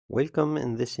Welcome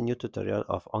in this new tutorial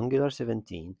of Angular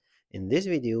 17. In this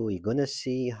video, we're gonna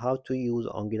see how to use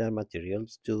Angular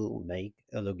materials to make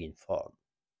a login form.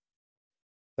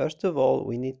 First of all,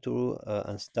 we need to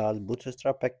install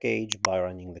bootstrap package by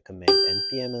running the command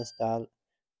npm install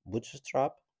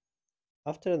bootstrap.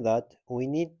 After that, we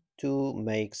need to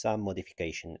make some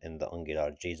modification in the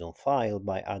Angular JSON file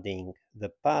by adding the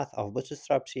path of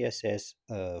bootstrap CSS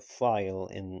file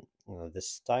in the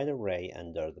style array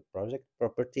under the project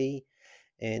property,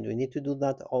 and we need to do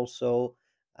that also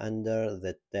under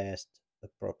the test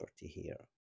property here.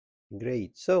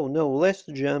 Great. So now let's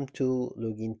jump to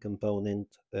login component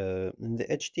in the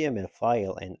HTML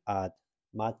file and add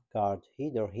mat card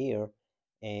header here,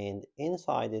 and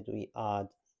inside it we add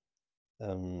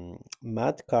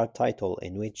mat card title,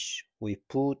 in which we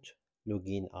put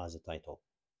login as a title.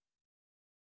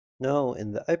 Now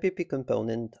in the app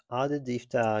component, add a div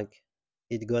tag.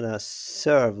 It's gonna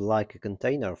serve like a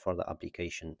container for the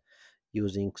application,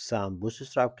 using some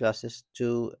bootstrap classes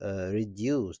to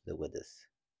reduce the width.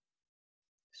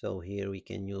 So here we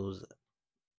can use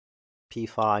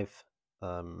p5,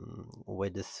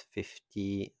 width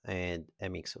 50, and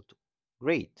mx02.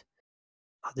 Great.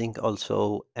 Adding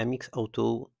also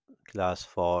mx02 class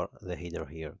for the header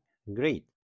here. Great.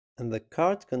 In the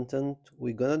card content,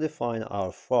 we're gonna define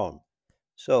our form.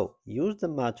 So use the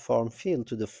mat form field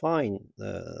to define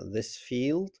this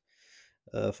field,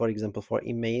 for example, for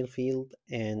email field,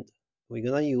 and we're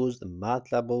gonna use the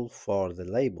mat label for the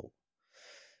label,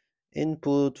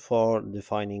 input for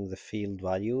defining the field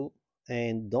value,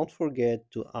 and don't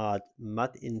forget to add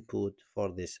mat input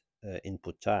for this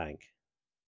input tag.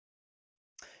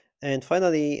 And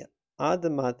finally, add the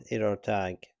mat error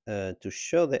tag to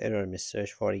show the error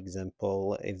message, for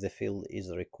example, if the field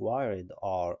is required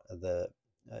or the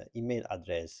email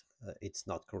address it's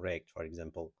not correct, for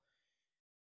example.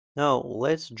 Now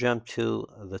let's jump to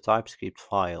the TypeScript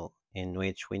file, in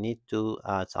which we need to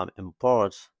add some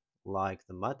imports like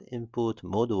the mat input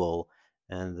module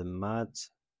and the mat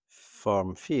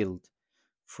form field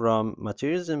from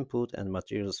materials input and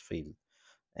materials field.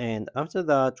 And after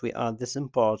that, we add this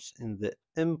imports in the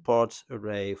imports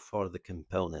array for the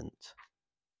component.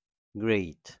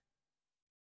 Great.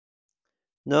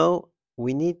 Now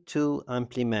we need to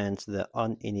implement the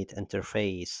onInit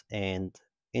interface and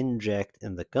inject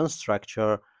in the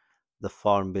constructor the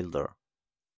form builder.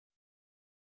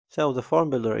 So the form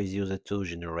builder is used to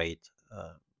generate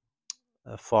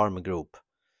a form group.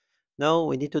 Now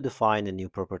we need to define a new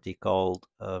property called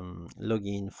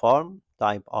login form,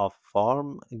 type of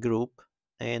form group.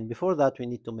 And before that, we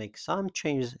need to make some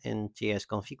changes in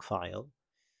tsconfig file,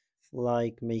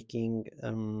 like making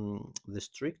the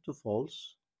strict to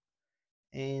false.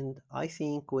 And I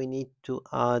think we need to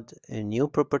add a new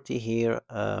property here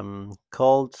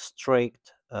called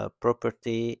strict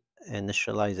property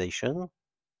initialization,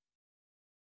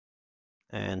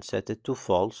 and set it to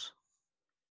false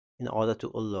in order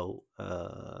to allow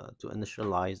to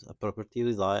initialize a property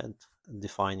without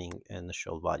defining an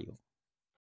initial value.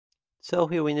 So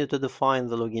here we need to define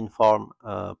the login form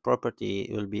property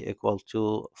will be equal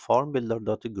to form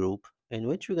builder.group, in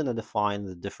which we're going to define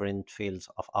the different fields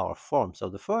of our form. So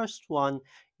the first one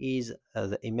is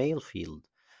the email field.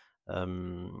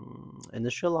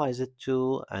 Initialize it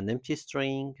to an empty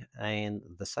string, and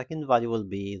the second value will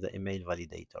be the email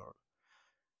validator.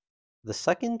 The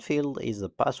second field is the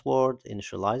password.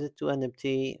 Initialize it to an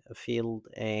empty field,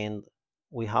 and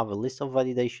we have a list of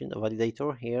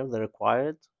validator here, the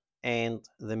required, and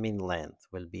the min length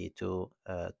will be to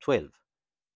 12.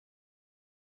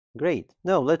 Great.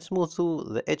 Now let's move to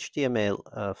the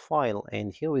HTML file,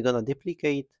 and here we're gonna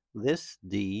duplicate this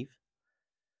div,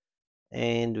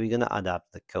 and we're gonna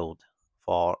adapt the code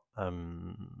for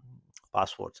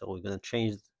password. So we're gonna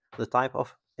change the type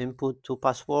of input to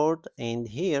password, and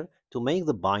here to make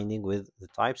the binding with the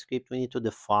TypeScript, we need to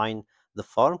define the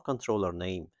form controller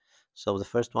name. So the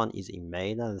first one is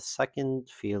email, and the second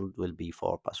field will be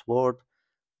for password,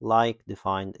 like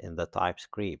defined in the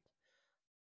TypeScript.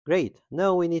 Great.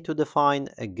 Now we need to define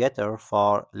a getter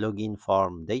for login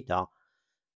form data,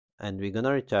 and we're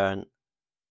gonna return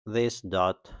this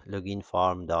dot login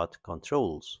form dot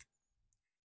controls.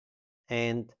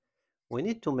 And we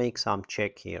need to make some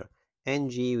check here.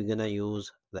 We're gonna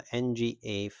use the ng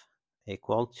if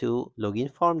equal to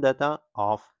login form data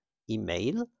of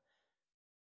email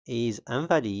is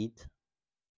invalid,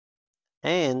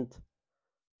 and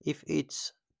if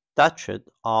it's touched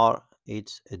or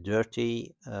it's a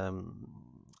dirty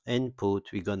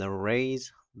input, we're gonna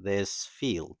raise this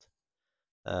field,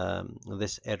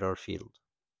 this error field.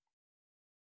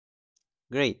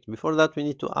 Great. Before that, we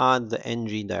need to add the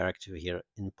ng directive here,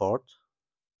 import.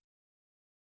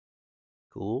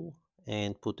 Cool.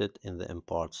 And put it in the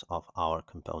imports of our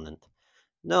component.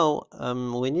 Now,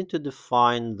 we need to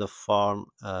define the form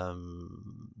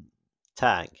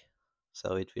tag.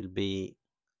 So it will be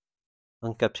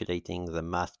encapsulating the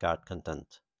math card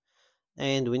content.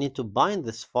 And we need to bind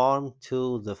this form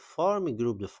to the form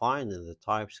group defined in the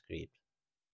TypeScript.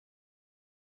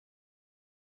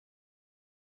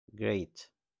 Great.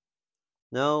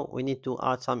 Now we need to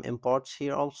add some imports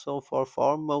here also for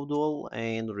form module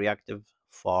and reactive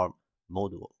form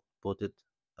module. Put it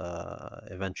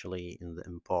eventually in the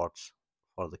imports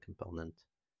for the component.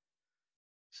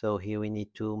 So here we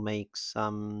need to make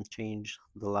some change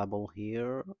the label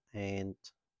here, and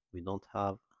we don't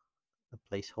have a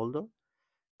placeholder.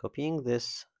 Copying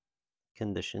this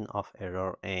condition of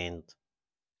error, and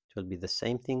it will be the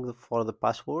same thing for the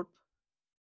password.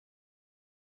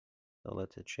 So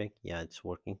let's check. Yeah, it's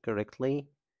working correctly.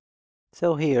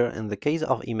 So here in the case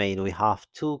of email, we have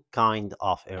two kind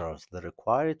of errors, the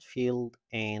required field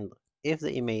and if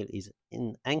the email is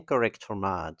in incorrect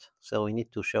format. So we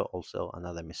need to show also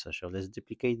another message. So let's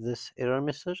duplicate this error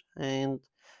message and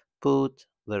put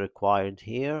the required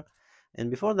here. And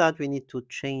before that, we need to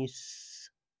change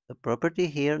the property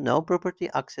here, no property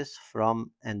access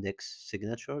from index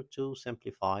signature to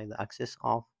simplify the access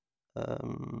of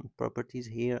properties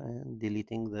here and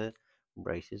deleting the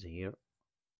braces here.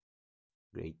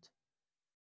 Great.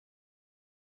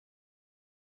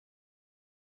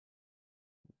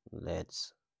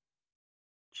 Let's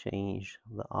change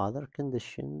the other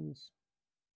conditions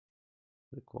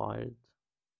required.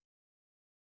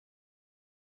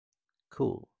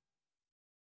 Cool.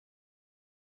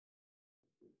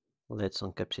 Let's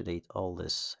encapsulate all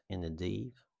this in a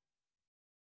div.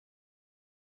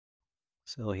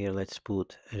 So here let's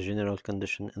put a general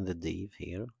condition in the div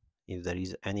here. If there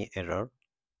is any error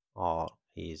or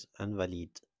is invalid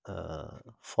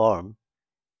form,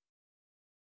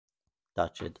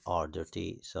 touched or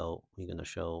dirty, so we're gonna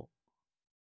show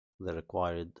the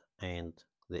required and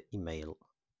the email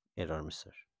error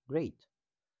message. Great.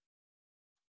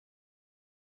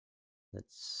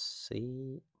 Let's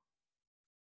see.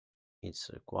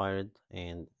 It's required,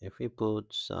 and if we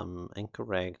put some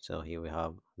incorrect, so here we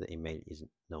have the email is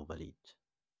no valid.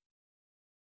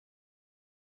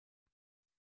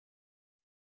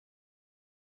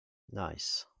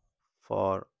 Nice.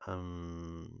 For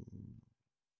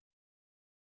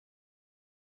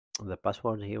the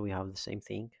password here we have the same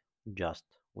thing, just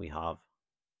we have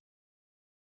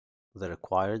the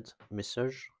required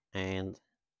message and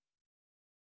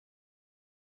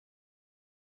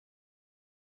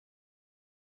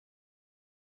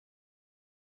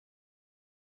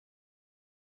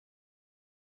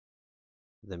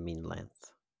the mean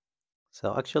length.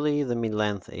 So actually the mean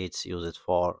length it's used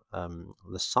for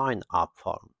the sign up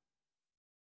form,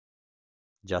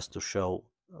 just to show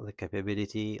the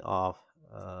capability of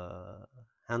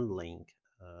handling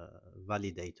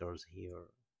validators here,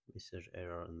 message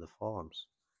error in the forms,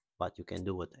 but you can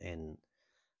do it in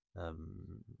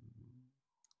um,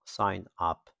 sign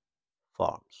up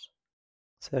forms.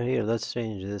 So here let's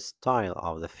change the style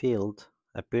of the field,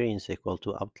 appearance equal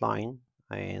to outline,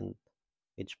 and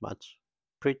it's much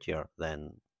prettier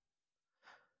than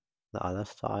the other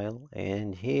style.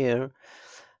 And here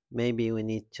maybe we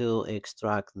need to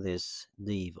extract this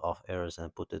div of errors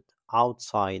and put it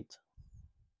outside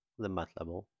the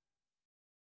MATLAB.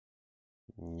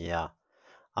 Yeah.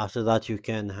 After that, you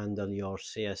can handle your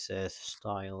CSS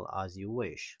style as you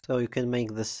wish. So you can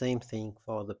make the same thing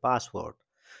for the password.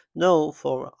 Now,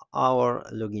 for our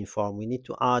login form, we need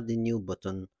to add a new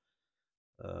button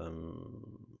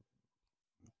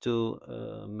to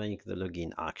make the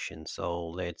login action. So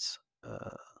let's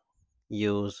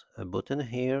use a button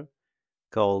here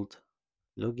called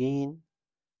login,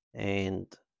 and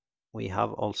we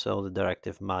have also the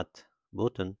directive mat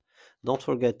button. Don't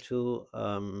forget to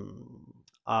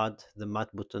add the mat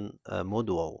button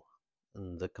module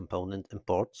in the component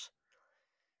imports,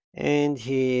 and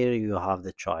here you have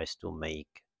the choice to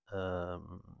make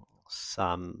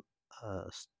some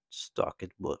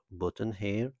stocked button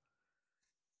here,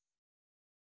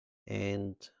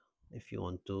 and if you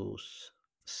want to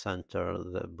center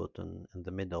the button in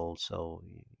the middle, so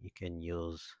you can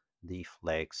use the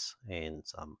flex and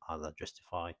some other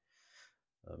justify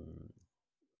um,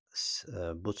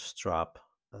 bootstrap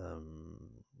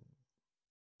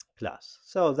class.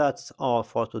 So that's all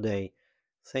for today.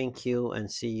 Thank you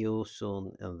and see you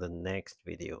soon in the next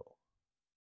video.